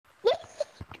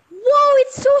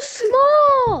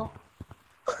small.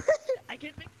 I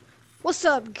can't make. What's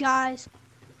up, guys?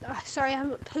 Sorry I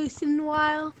haven't posted in a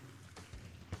while.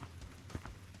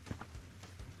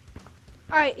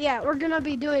 Alright, yeah, we're gonna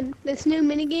be doing this new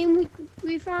minigame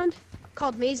we found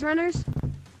called Maze Runners,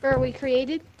 or we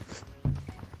created.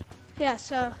 Yeah,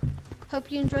 so hope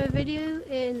you enjoy the video,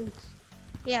 and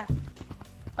yeah.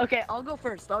 Okay, I'll go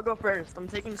first. I'm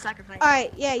taking the sacrifice.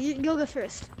 Alright, yeah, you'll go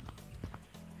first.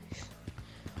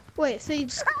 Wait, so you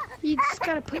just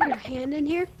gotta put your hand in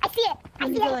here. I see it.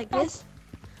 And you go like this.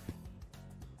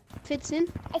 Fits in.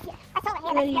 I see it. I saw the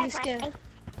And hand. then you just go.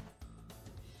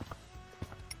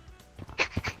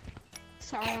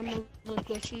 Sorry, I'm a little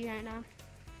glitchy right now.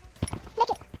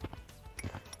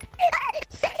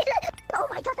 Oh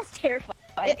my god, that's terrifying.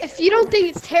 If you don't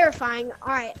think it's terrifying,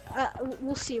 alright,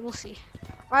 we'll see.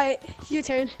 Alright, your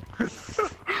turn.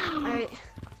 Alright.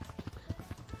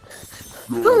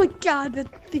 Oh my god,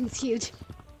 that thing's huge.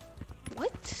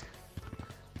 What?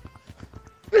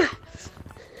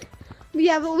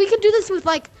 Yeah, but we could do this with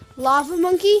like Lava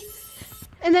Monkey,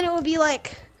 and then it would be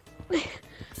like,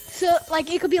 so like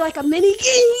it could be like a mini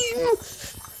game.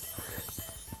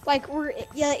 Like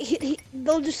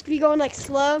they'll just be going like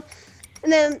slow,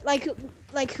 and then like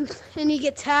and you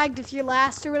get tagged if you're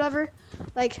last or whatever.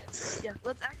 Like, Yeah,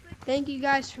 let's actually. thank you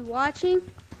guys for watching.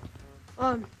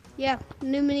 Yeah,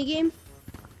 new mini game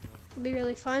will be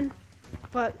really fun.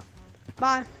 But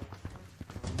bye.